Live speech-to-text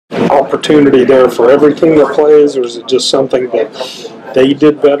opportunity there for every team that plays, or is it just something that they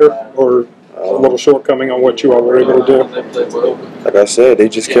did better, or a little shortcoming on what you all were able to do? Like I said, they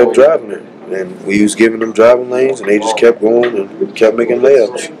just kept driving it, and we was giving them driving lanes, and they just kept going and kept making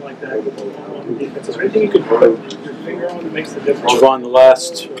layups. Jevon, the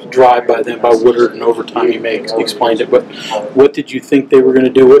last drive by them, by Woodard in overtime, you explained it, but what did you think they were going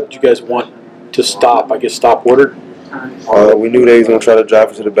to do? What did you guys want to stop? I guess stop Woodard? We knew they was going to try to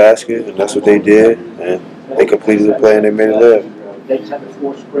drive it to the basket, and that's what they did, and they completed the play and they made it layup.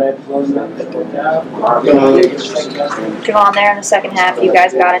 Jevon, there in the second half, you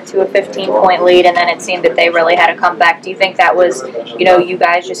guys got into a 15-point lead, and then it seemed that they really had to come back. Do you think that was, you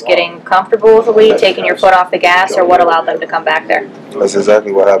guys just getting comfortable with the lead, taking your foot off the gas, or what allowed them to come back there? That's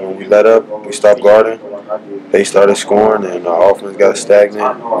exactly what happened. We let up, we stopped guarding, they started scoring, and our offense got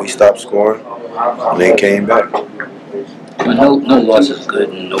stagnant. We stopped scoring, and they came back. No loss is good,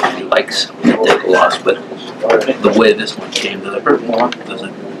 and nobody likes to take a loss, but the way this one came, does it hurt more? Does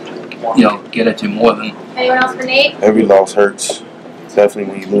it, get at you more than... Anyone else for Nate? Every loss hurts, definitely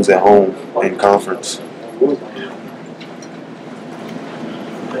when you lose at home in conference.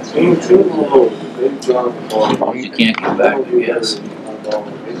 You can't get back, I guess.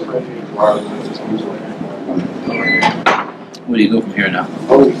 Where do you go from here now?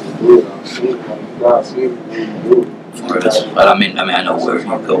 I know where you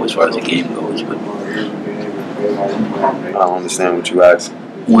go as far as the game goes, but I don't understand what you asked.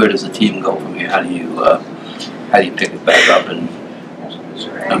 Where does the team go from here? How do you pick it back up? And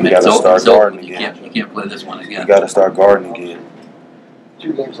you got to start guarding again. You can't play this one again. You got to start guarding again.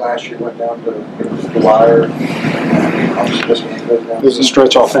 2 games last year went down to the wire. It was a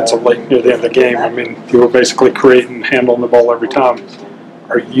stretch offensively near the end of the game. I mean, you were basically creating and handling the ball every time.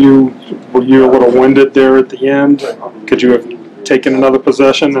 Were you a little winded there at the end? Could you have taken another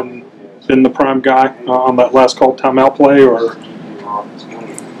possession and been the prime guy on that last called timeout play, or?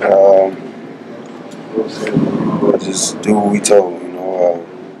 I just do what we told.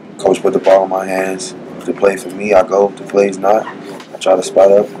 Coach put the ball in my hands. If the play for me, I go. If the play's not, I try to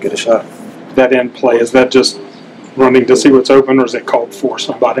spot up and get a shot. That end play, is that just running to see what's open, or is it called for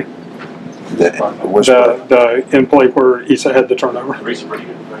somebody? The end play where Issa had the turnover.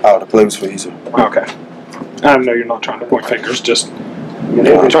 Oh, the play was for Issa. Okay. I know you're not trying to point fingers, just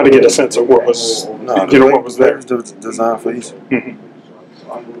trying to get a sense of what was, what was there. It was designed for Issa.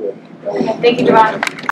 Thank you, Jevon.